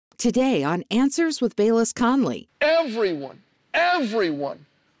Today on Answers with Bayless Conley. Everyone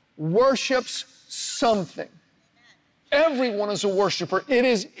worships something. Everyone is a worshiper. It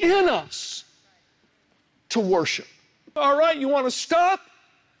is in us to worship. All right, you want to stop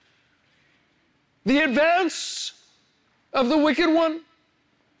the advance of the wicked one?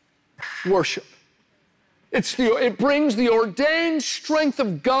 Worship. It brings the ordained strength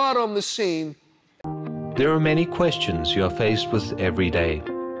of God on the scene. There are many questions you are faced with every day.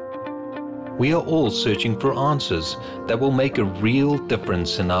 We are all searching for answers that will make a real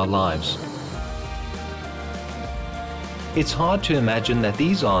difference in our lives. It's hard to imagine that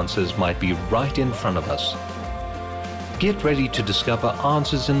these answers might be right in front of us. Get ready to discover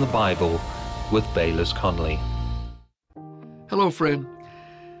answers in the Bible with Bayless Conley. Hello, friend.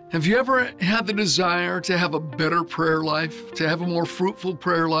 Have you ever had the desire to have a better prayer life, to have a more fruitful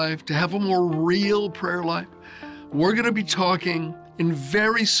prayer life, to have a more real prayer life? We're going to be talking in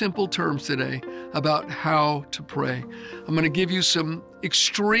very simple terms today about how to pray. I'm going to give you some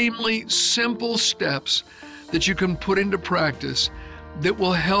extremely simple steps that you can put into practice that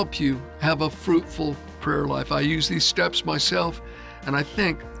will help you have a fruitful prayer life. I use these steps myself, and I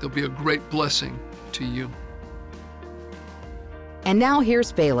think they'll be a great blessing to you. And now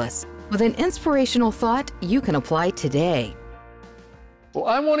here's Bayless with an inspirational thought you can apply today. Well,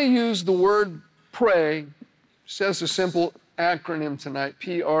 I want to use the word pray, just as a simple acronym tonight,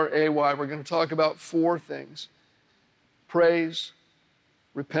 P-R-A-Y. We're going to talk about four things: praise,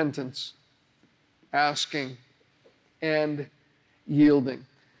 repentance, asking, and yielding.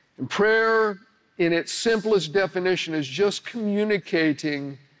 And prayer, in its simplest definition, is just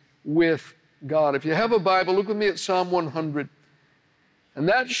communicating with God. If you have a Bible, look with me at Psalm 100. And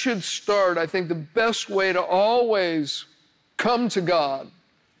that should start, I think, the best way to always come to God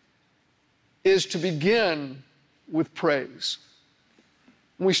is to begin with praise.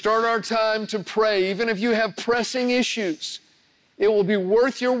 When we start our time to pray, even if you have pressing issues, it will be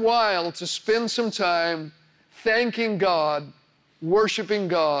worth your while to spend some time thanking God, worshiping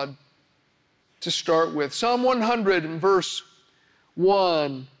God to start with. Psalm 100 and verse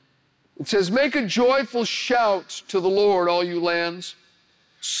 1, it says, "Make a joyful shout to the Lord, all you lands.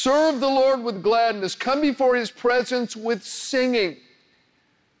 Serve the Lord with gladness. Come before His presence with singing.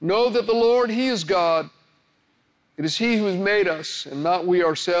 Know that the Lord, He is God. It is He who has made us, and not we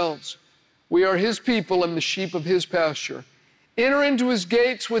ourselves. We are His people and the sheep of His pasture. Enter into His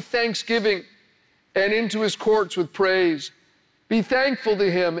gates with thanksgiving and into His courts with praise. Be thankful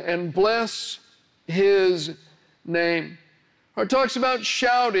to Him and bless His name." It talks about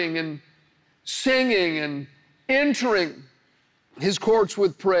shouting and singing and entering His courts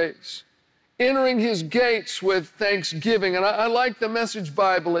with praise, entering His gates with thanksgiving. And I like the Message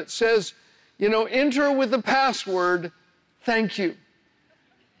Bible. It says, enter with the password, thank you.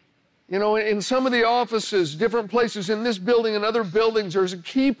 In some of the offices, different places in this building and other buildings, there's a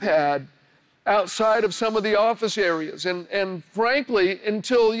keypad outside of some of the office areas. And frankly,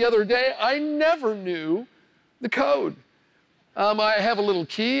 until the other day, I never knew the code. I have a little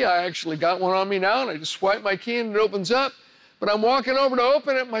key. I actually got one on me now, and I just swipe my key and it opens up. But I'm walking over to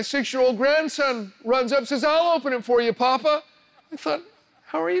open it. My 6-year-old grandson runs up and says, "I'll open it for you, Papa." I thought,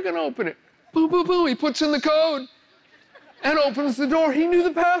 how are you going to open it? Boo, boo, boo. He puts in the code and opens the door. He knew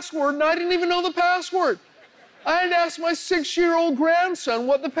the password, and I didn't even know the password. I had asked my 6-year-old grandson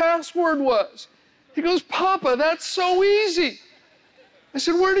what the password was. He goes, "Papa, that's so easy." I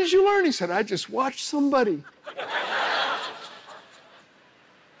said, "Where did you learn?" He said, "I just watched somebody."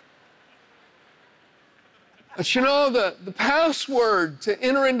 But the password to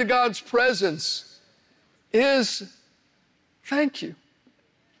enter into God's presence is thank you.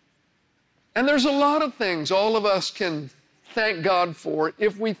 And there's a lot of things all of us can thank God for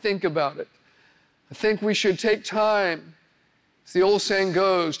if we think about it. I think we should take time, as the old saying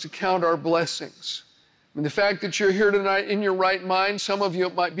goes, to count our blessings. The fact that you're here tonight in your right mind, some of you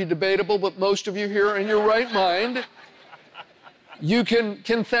it might be debatable, but most of you here are in your right mind. You can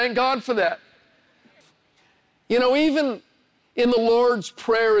thank God for that. Even in the Lord's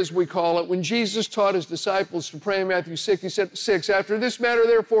Prayer, as we call it, when Jesus taught His disciples to pray in Matthew 6, He said, 6, "After this matter,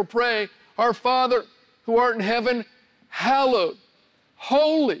 therefore, pray, Our Father, who art in heaven, hallowed,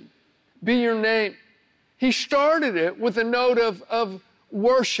 holy be your name." He started it with a note of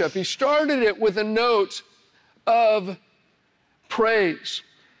worship. He started it with a note of praise.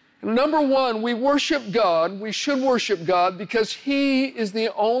 And number one, we worship God. We should worship God because He is the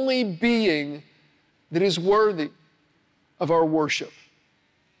only being that is worthy of our worship.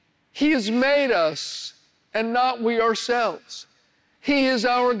 He has made us and not we ourselves. He is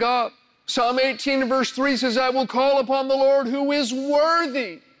our God. Psalm 18 and verse 3 says, "I will call upon the Lord who is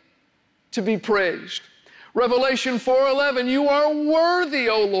worthy to be praised. Revelation 4:11, you are worthy,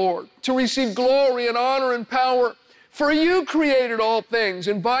 O Lord, to receive glory and honor and power, for you created all things,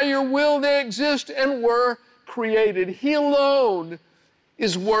 and by your will they exist and were created. He alone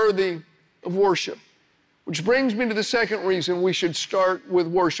is worthy of worship. Which brings me to the second reason we should start with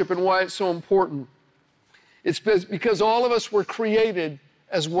worship and why it's so important. It's because all of us were created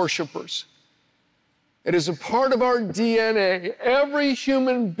as worshipers. It is a part of our DNA. Every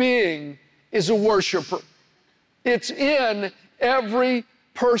human being is a worshiper. It's in every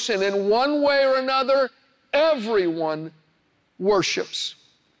person. In one way or another, everyone worships.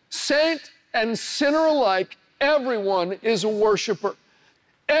 Saint and sinner alike, everyone is a worshiper.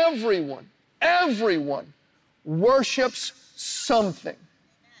 Everyone worships something.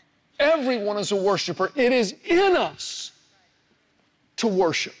 Everyone is a worshiper. It is in us to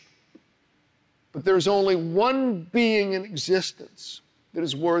worship. But there's only one being in existence that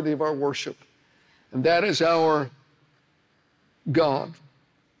is worthy of our worship, and that is our God.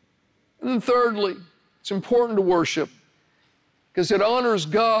 And then thirdly, it's important to worship because it honors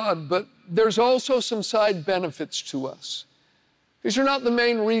God, but there's also some side benefits to us. These are not the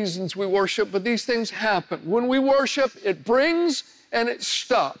main reasons we worship, but these things happen. When we worship, it brings and it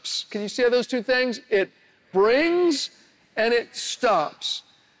stops. Can you say those two things? It brings and it stops.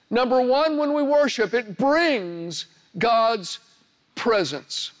 Number one, when we worship, it brings God's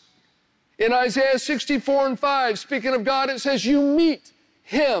presence. In Isaiah 64:5, speaking of God, it says, you meet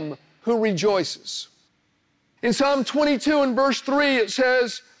him who rejoices. In Psalm 22 and verse 3, it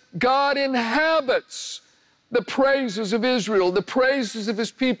says, God inhabits the praises of Israel, the praises of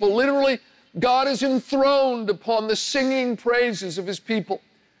his people. Literally, God is enthroned upon the singing praises of his people.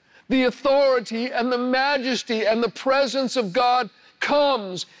 The authority and the majesty and the presence of God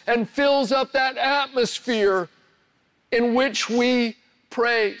comes and fills up that atmosphere in which we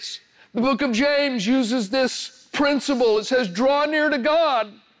praise. The book of James uses this principle. It says, draw near to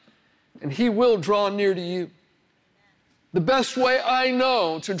God, and he will draw near to you. The best way I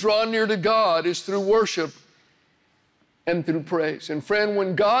know to draw near to God is through worship and through praise. And friend,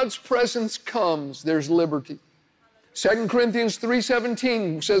 when God's presence comes, there's liberty. 2 Corinthians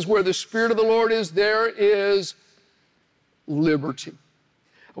 3:17 says, where the Spirit of the Lord is, there is liberty.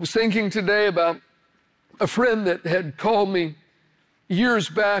 I was thinking today about a friend that had called me years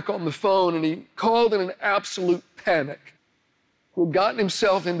back on the phone, and he called in an absolute panic. He had gotten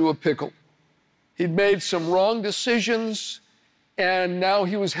himself into a pickle. He'd made some wrong decisions, and now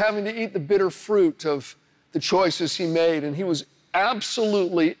he was having to eat the bitter fruit of the choices he made, and he was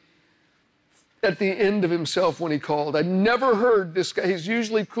absolutely at the end of himself when he called. I'd never heard this guy. He's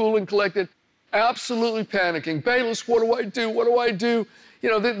usually cool and collected, absolutely panicking. Bayless, what do I do? What do I do? You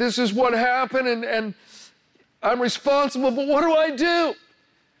know, this is what happened, and I'm responsible, but what do I do?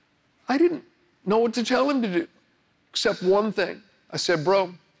 I didn't know what to tell him to do, except one thing. I said,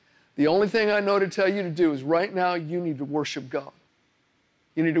 bro, the only thing I know to tell you to do is right now you need to worship God.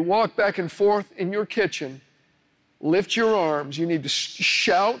 You need to walk back and forth in your kitchen, lift your arms, you need to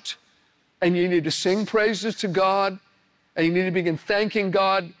shout, and you need to sing praises to God, and you need to begin thanking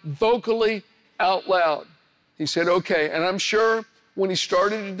God vocally out loud. He said, okay, and I'm sure when he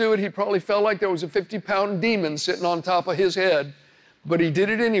started to do it, he probably felt like there was a 50-pound demon sitting on top of his head, but he did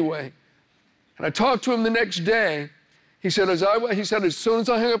it anyway. And I talked to him the next day. He said, as soon as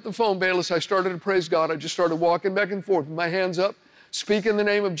I hung up the phone, Bayless, I started to praise God. I just started walking back and forth with my hands up, speaking the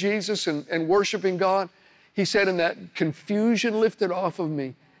name of Jesus and worshiping God. He said, and that confusion lifted off of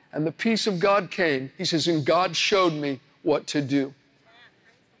me, and the peace of God came. He says, and God showed me what to do.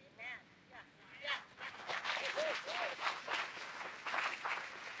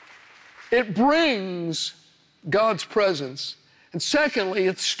 It brings God's presence. And secondly,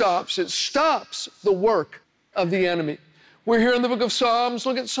 it stops the work of the enemy. We're here in the book of Psalms.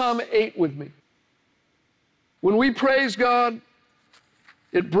 Look at Psalm 8 with me. When we praise God,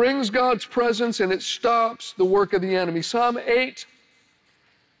 it brings God's presence and it stops the work of the enemy. Psalm 8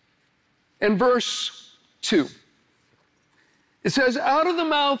 and verse 2. It says, out of the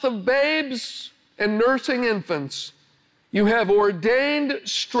mouth of babes and nursing infants, you have ordained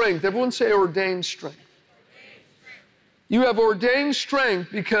strength. Everyone say ordained strength. You have ordained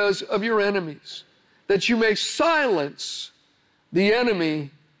strength because of your enemies, that you may silence the enemy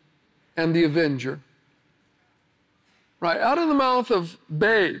and the avenger. Right, out of the mouth of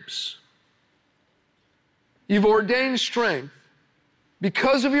babes, you've ordained strength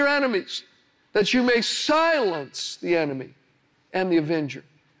because of your enemies, that you may silence the enemy and the avenger.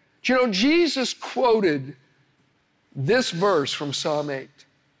 Do you know, Jesus quoted this verse from Psalm 8.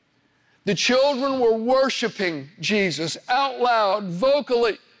 The children were worshiping Jesus out loud,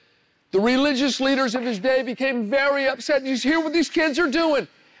 vocally. The religious leaders of his day became very upset. You hear what these kids are doing?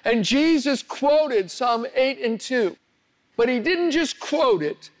 And Jesus quoted Psalm 8:2. But he didn't just quote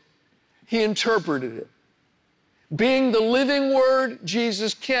it, he interpreted it. Being the living word,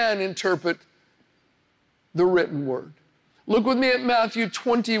 Jesus can interpret the written word. Look with me at Matthew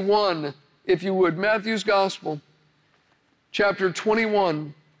 21, if you would. Matthew's Gospel, chapter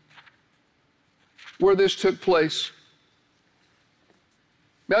 21, where this took place.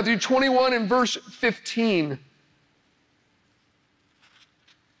 Matthew 21 and verse 15.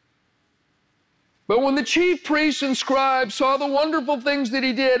 But when the chief priests and scribes saw the wonderful things that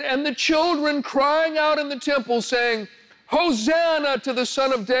he did, and the children crying out in the temple, saying, Hosanna to the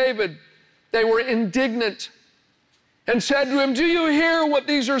Son of David, they were indignant and said to him, Do you hear what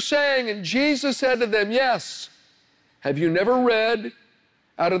these are saying? And Jesus said to them, Yes. Have you never read,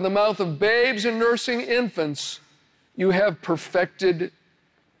 out of the mouth of babes and nursing infants, you have perfected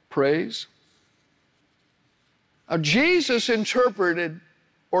praise? Now, Jesus interpreted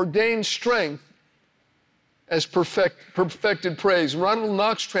ordained strength as perfected praise. Ronald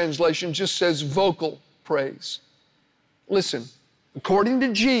Knox translation just says vocal praise. Listen, according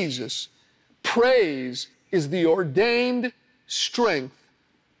to Jesus, praise is the ordained strength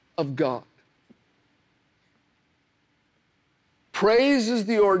of God. Praise is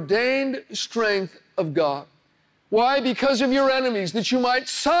the ordained strength of God. Why? Because of your enemies, that you might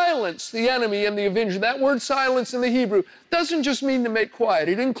silence the enemy and the avenger. That word silence in the Hebrew doesn't just mean to make quiet.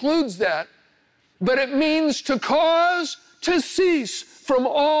 It includes that. But it means to cause to cease from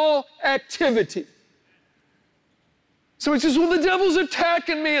all activity. So he says, well, the devil's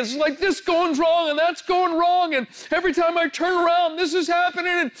attacking me. It's like this going wrong and that's going wrong. And every time I turn around, this is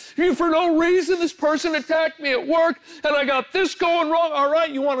happening. And for no reason, this person attacked me at work and I got this going wrong. All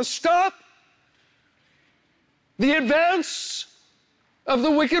right, you want to stop the advance of the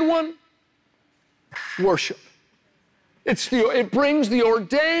wicked one? Worship. It brings the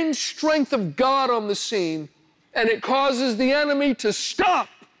ordained strength of God on the scene, and it causes the enemy to stop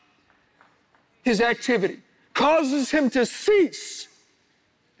his activity, causes him to cease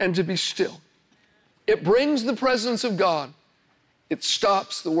and to be still. It brings the presence of God. It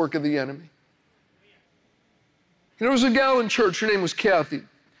stops the work of the enemy. There was a gal in church, her name was Kathy.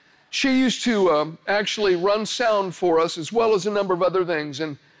 She used to actually run sound for us as well as a number of other things.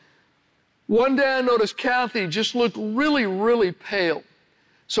 And one day I noticed Kathy just looked really, really pale.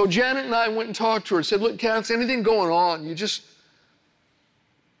 So Janet and I went and talked to her and said, look, Kathy, anything going on? You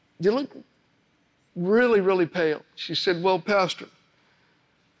look really, really pale. She said, well, Pastor,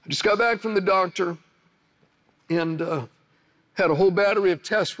 I just got back from the doctor and had a whole battery of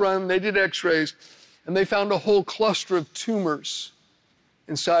tests run. They did x-rays and they found a whole cluster of tumors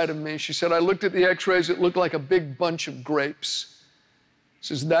inside of me. She said, I looked at the x-rays, it looked like a big bunch of grapes. She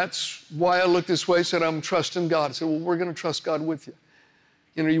says, that's why I look this way. I said, I'm trusting God. I said, well, we're going to trust God with you.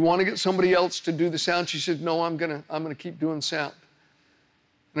 You know, you want to get somebody else to do the sound? She said, no, I'm going to keep doing sound.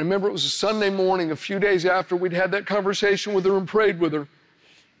 And I remember it was a Sunday morning, a few days after we'd had that conversation with her and prayed with her.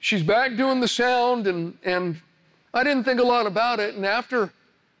 She's back doing the sound, and I didn't think a lot about it. And after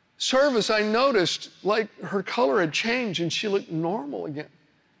service, I noticed like her color had changed and she looked normal again.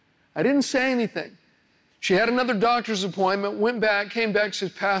 I didn't say anything. She had another doctor's appointment, went back, came back,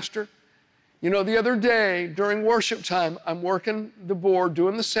 says, Pastor, you know, the other day during worship time, I'm working the board,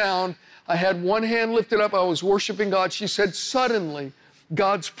 doing the sound. I had one hand lifted up. I was worshiping God. She said, suddenly,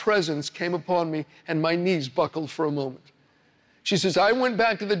 God's presence came upon me and my knees buckled for a moment. She says, I went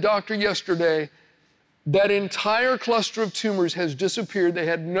back to the doctor yesterday. That entire cluster of tumors has disappeared. They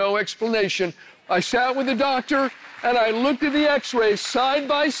had no explanation. I sat with the doctor and I looked at the x-rays side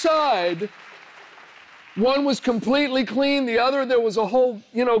by side. One was completely clean. The other, there was a whole,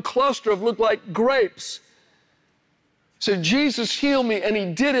 cluster of looked like grapes. So Jesus healed me, and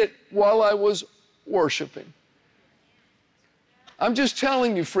he did it while I was worshiping. I'm just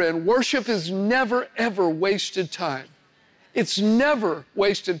telling you, friend, worship is never, ever wasted time. It's never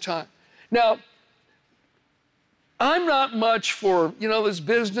wasted time. Now, I'm not much for, this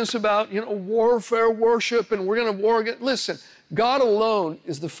business about, warfare worship, and we're going to war against. Listen, God alone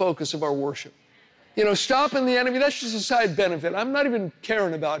is the focus of our worship. Stopping the enemy, that's just a side benefit. I'm not even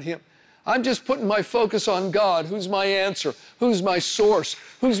caring about him. I'm just putting my focus on God, who's my answer, who's my source,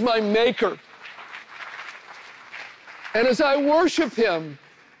 who's my maker. And as I worship him,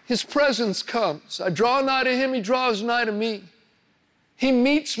 his presence comes. I draw nigh to him, he draws nigh to me. He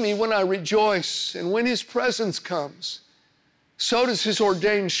meets me when I rejoice, and when his presence comes, so does his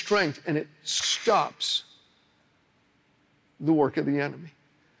ordained strength, and it stops the work of the enemy.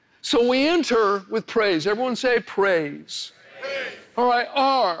 So we enter with praise. Everyone say praise. Praise. All right,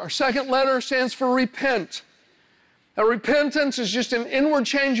 R, our second letter stands for repent. Now, repentance is just an inward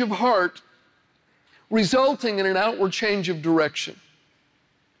change of heart resulting in an outward change of direction.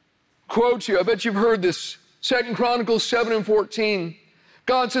 Quote to you, I bet you've heard this, 2 Chronicles 7:14.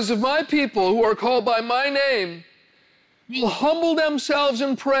 God says, if my people who are called by my name will humble themselves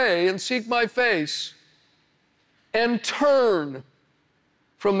and pray and seek my face and turn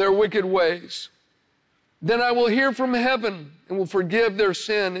from their wicked ways, then I will hear from heaven and will forgive their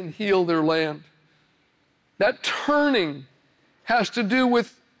sin and heal their land. That turning has to do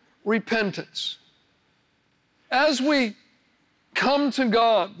with repentance. As we come to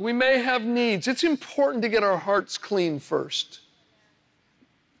God, we may have needs. It's important to get our hearts clean first.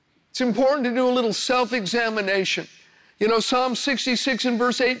 It's important to do a little self-examination. You know, Psalm 66 and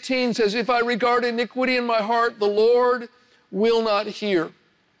verse 18 says, if I regard iniquity in my heart, the Lord will not hear.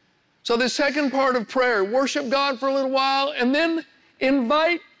 So the second part of prayer, worship God for a little while and then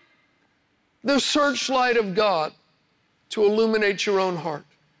invite the searchlight of God to illuminate your own heart.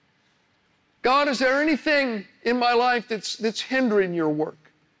 God, is there anything in my life that's hindering your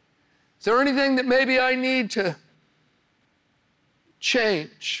work? Is there anything that maybe I need to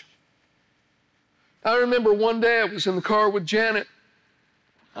change? I remember one day I was in the car with Janet.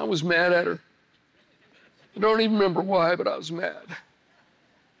 I was mad at her. I don't even remember why, but I was mad.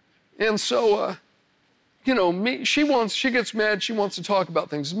 And so, you know, she gets mad, she wants to talk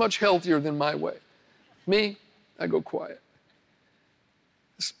about things. It's much healthier than my way. Me, I go quiet.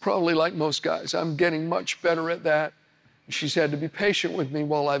 It's probably like most guys. I'm getting much better at that. She's had to be patient with me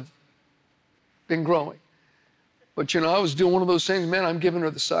while I've been growing. But, you know, I was doing one of those things, man, I'm giving her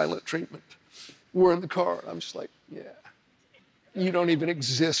the silent treatment. We're in the car. I'm just like, yeah, you don't even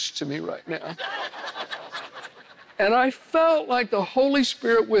exist to me right now. And I felt like the Holy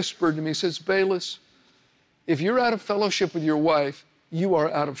Spirit whispered to me, says, Bayless, if you're out of fellowship with your wife, you are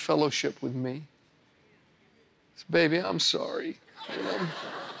out of fellowship with me. I said, baby, I'm sorry. You know?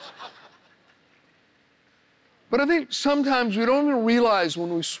 But I think sometimes we don't even realize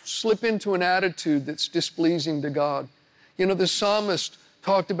when we slip into an attitude that's displeasing to God. You know, the psalmist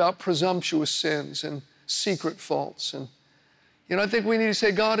talked about presumptuous sins and secret faults. And, you know, I think we need to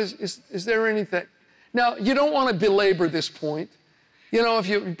say, God, is there anything? Now, you don't want to belabor this point. You know, if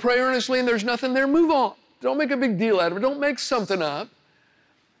you pray earnestly and there's nothing there, move on. Don't make a big deal out of it. Don't make something up.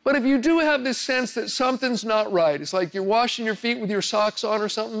 But if you do have this sense that something's not right, it's like you're washing your feet with your socks on or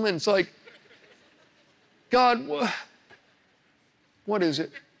something, and it's like, God, what is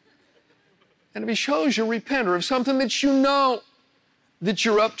it? And if he shows you, repent, or if something that you know that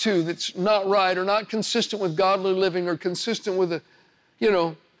you're up to that's not right or not consistent with godly living or consistent with the, you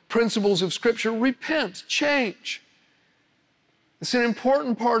know, principles of Scripture, repent, change. It's an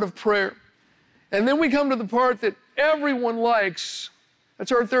important part of prayer. And then we come to the part that everyone likes.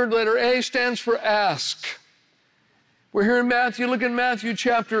 That's our third letter. A stands for ask. We're here in Matthew. Look at Matthew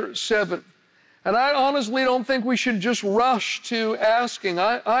chapter 7. And I honestly don't think we should just rush to asking.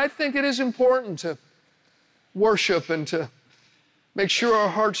 I think it is important to worship and to make sure our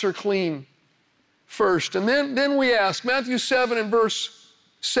hearts are clean first. And then we ask. Matthew 7 and verse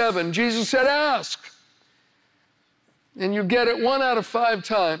 7, Jesus said, ask. And you get it 1 out of 5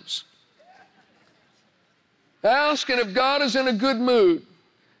 times. Ask, and if God is in a good mood.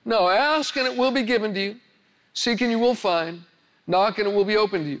 No, ask, and it will be given to you. Seek, and you will find. Knock, and it will be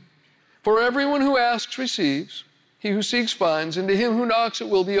opened to you. For everyone who asks receives. He who seeks finds, and to him who knocks it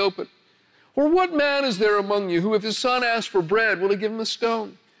will be opened. Or what man is there among you who, if his son asks for bread, will he give him a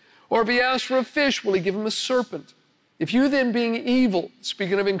stone? Or if he asks for a fish, will he give him a serpent? If you then, being evil,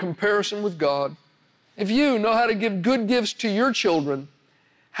 speaking of in comparison with God, if you know how to give good gifts to your children,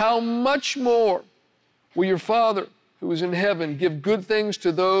 how much more will your Father who is in heaven give good things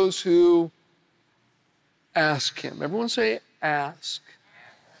to those who ask him? Everyone say, ask.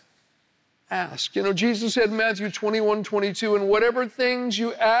 Ask. You know, Jesus said in Matthew 21:22, and whatever things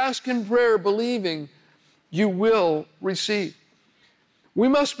you ask in prayer, believing, you will receive. We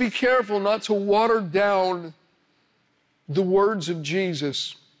must be careful not to water down the words of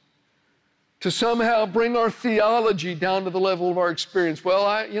Jesus to somehow bring our theology down to the level of our experience. Well,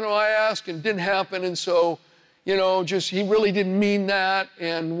 I asked and it didn't happen, and so, he really didn't mean that,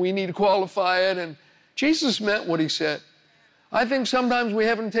 and we need to qualify it. And Jesus meant what he said. I think sometimes we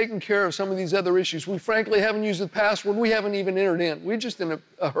haven't taken care of some of these other issues. We frankly haven't used the password. We haven't even entered in. We're just in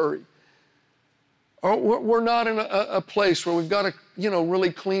a hurry. Or we're not in a place where we've got a,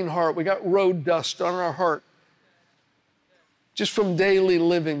 really clean heart. We got road dust on our heart just from daily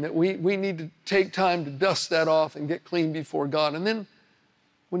living, that we need to take time to dust that off and get clean before God. And then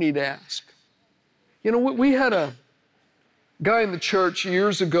we need to ask. We had a guy in the church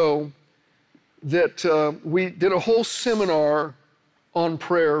years ago that we did a whole seminar on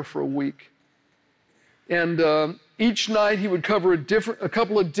prayer for a week. And each night he would cover a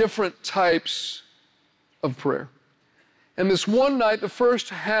couple of different types of prayer. And this one night, the first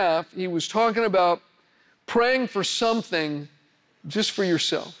half, he was talking about praying for something just for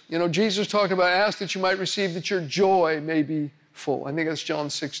yourself. You know, Jesus talked about ask that you might receive that your joy may be full. I think that's John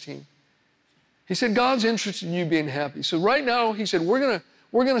 16. He said, God's interested in you being happy. So right now, he said, we're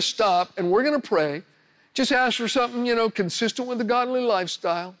gonna stop and we're gonna pray. Just ask for something, you know, consistent with the godly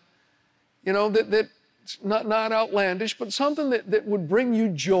lifestyle. You know, that's not outlandish, but something that would bring you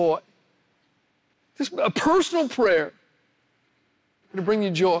joy. Just a personal prayer to bring you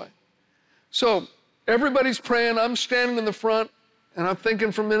joy. So everybody's praying. I'm standing in the front, and I'm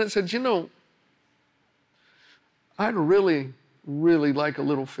thinking for a minute, said, you know, I'd really, really like a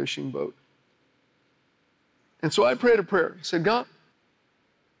little fishing boat. And so I prayed a prayer. I said, God,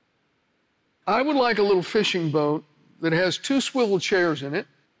 I would like a little fishing boat that has 2 swivel chairs in it,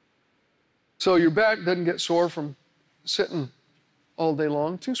 so your back doesn't get sore from sitting all day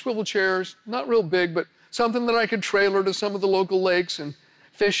long. 2 swivel chairs, not real big, but something that I could trailer to some of the local lakes and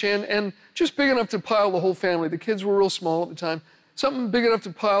fish in, and just big enough to pile the whole family. The kids were real small at the time. Something big enough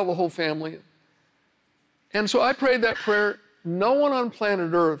to pile the whole family in. And so I prayed that prayer. No one on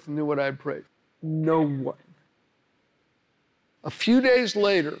planet Earth knew what I prayed. No one. A few days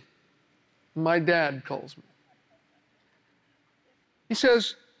later, my dad calls me. He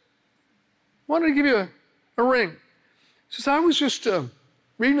says, I wanted to give you a ring. He says, I was just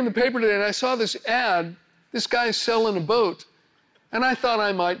reading in the paper today and I saw this ad, this guy's selling a boat, and I thought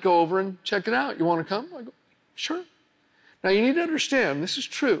I might go over and check it out. You want to come? I go, sure. Now you need to understand, this is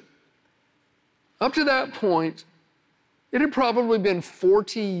true. Up to that point, it had probably been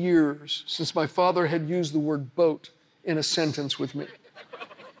 40 years since my father had used the word boat in a sentence with me.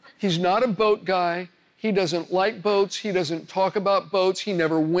 He's not a boat guy. He doesn't like boats. He doesn't talk about boats. He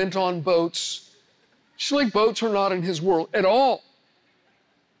never went on boats. Just like boats are not in his world at all.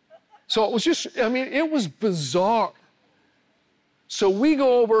 So it was just, I mean, it was bizarre. So we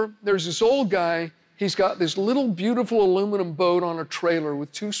go over, there's this old guy. He's got this little beautiful aluminum boat on a trailer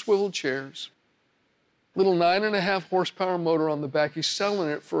with 2 swivel chairs, little 9.5 horsepower motor on the back. He's selling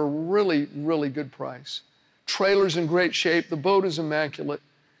it for a really, really good price. Trailer's in great shape. The boat is immaculate.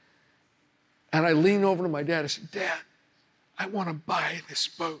 And I lean over to my dad. I said, Dad, I want to buy this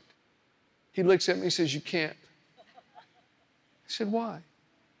boat. He looks at me and says, you can't. I said, why?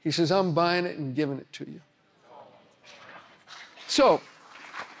 He says, I'm buying it and giving it to you. So,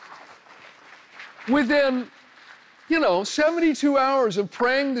 within, 72 hours of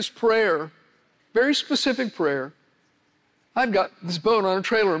praying this prayer, very specific prayer, I've got this boat on a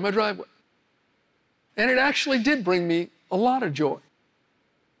trailer in my driveway. And it actually did bring me a lot of joy.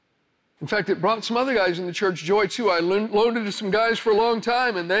 In fact, it brought some other guys in the church joy too. I loaned it to some guys for a long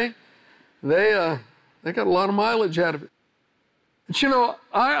time, and they got a lot of mileage out of it. But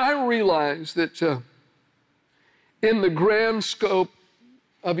I realize that in the grand scope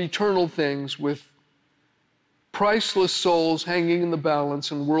of eternal things, with priceless souls hanging in the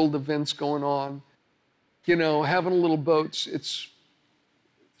balance and world events going on, having a little boat, it's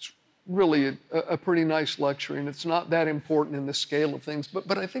really a pretty nice luxury, and it's not that important in the scale of things,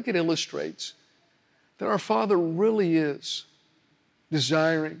 but I think it illustrates that our Father really is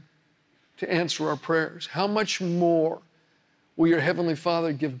desiring to answer our prayers. How much more will your Heavenly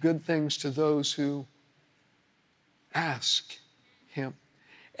Father give good things to those who ask Him?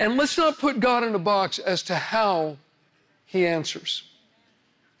 And let's not put God in a box as to how He answers.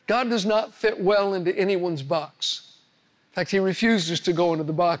 God does not fit well into anyone's box. In fact, He refuses to go into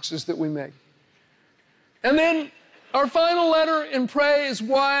the boxes that we make. And then our final letter in pray is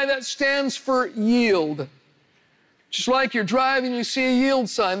Y. That stands for yield. Just like you're driving, you see a yield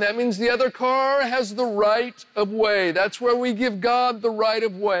sign. That means the other car has the right of way. That's where we give God the right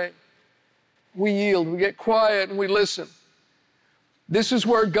of way. We yield, we get quiet, and we listen. This is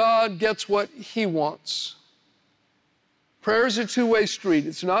where God gets what He wants. Prayer is a two-way street.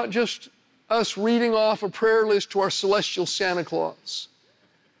 It's not just us reading off a prayer list to our celestial Santa Claus.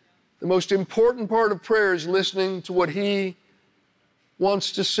 The most important part of prayer is listening to what He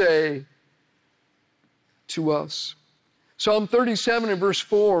wants to say to us. Psalm 37 and verse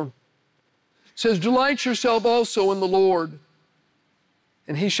 4 says, delight yourself also in the Lord,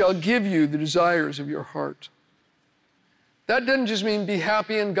 and He shall give you the desires of your heart. That doesn't just mean be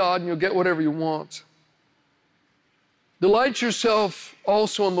happy in God and you'll get whatever you want. Delight yourself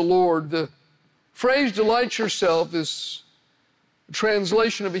also in the Lord. The phrase delight yourself is a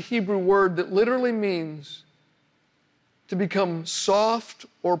translation of a Hebrew word that literally means to become soft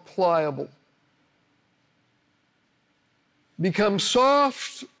or pliable. Become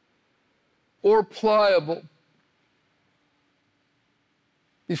soft or pliable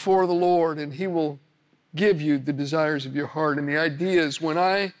before the Lord, and He will give you the desires of your heart. And the idea is, when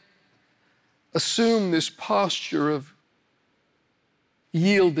I assume this posture of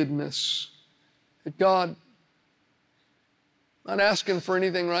yieldedness, that God, I'm not asking for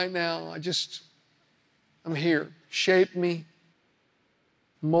anything right now. I'm here. Shape me,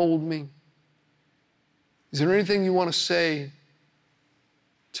 mold me. Is there anything you want to say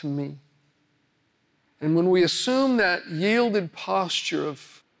to me? And when we assume that yielded posture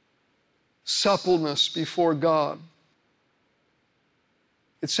of suppleness before God,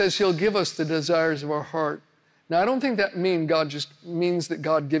 it says He'll give us the desires of our heart. Now, I don't think that means that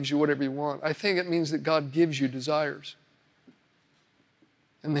God gives you whatever you want. I think it means that God gives you desires.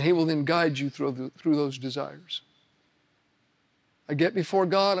 And that He will then guide you through those desires. I get before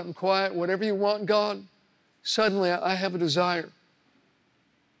God, I'm quiet, whatever you want, God, suddenly I have a desire.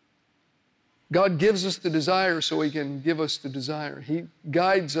 God gives us the desire so He can give us the desire. He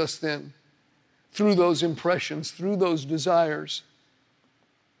guides us then through those impressions, through those desires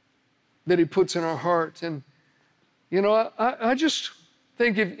that He puts in our heart. And, you know, I just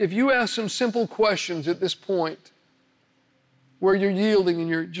think if you ask some simple questions at this point, where you're yielding and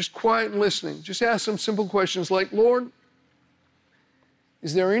you're just quiet and listening, just ask some simple questions like, Lord,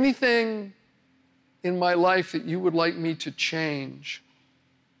 is there anything in my life that you would like me to change?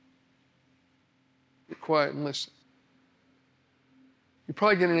 Be quiet and listen. You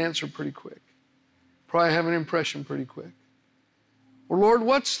probably get an answer pretty quick. Probably have an impression pretty quick. Or Lord,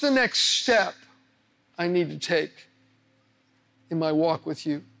 what's the next step I need to take in my walk with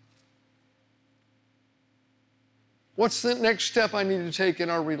you? What's the next step I need to take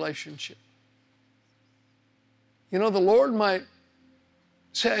in our relationship? You know, the Lord might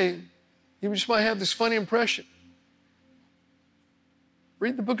say, you just might have this funny impression.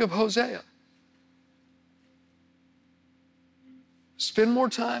 Read the book of Hosea. Spend more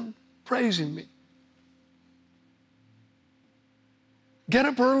time praising me. Get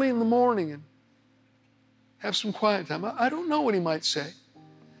up early in the morning and have some quiet time. I don't know what He might say,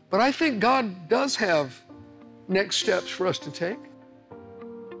 but I think God does have next steps for us to take.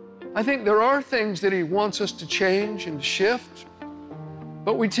 I think there are things that He wants us to change and to shift,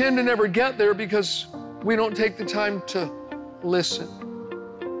 but we tend to never get there because we don't take the time to listen.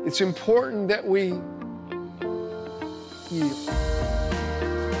 It's important that we yield.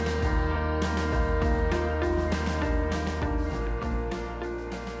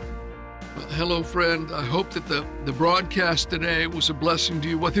 Hello, friend. I hope that the broadcast today was a blessing to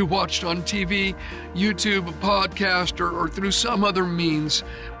you, whether you watched on TV, YouTube, a podcast, or through some other means.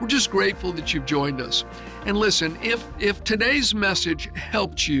 We're just grateful that you've joined us. And listen, if today's message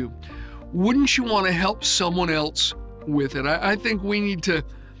helped you, wouldn't you want to help someone else with it? I think we need to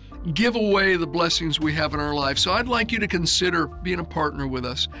give away the blessings we have in our life. So I'd like you to consider being a partner with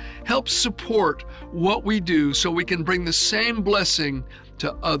us. Help support what we do so we can bring the same blessing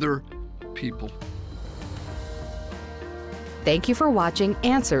to other people. Thank you for watching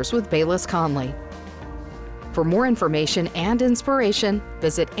Answers with Bayless Conley. For more information and inspiration,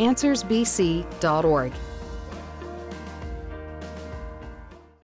 visit AnswersBC.org.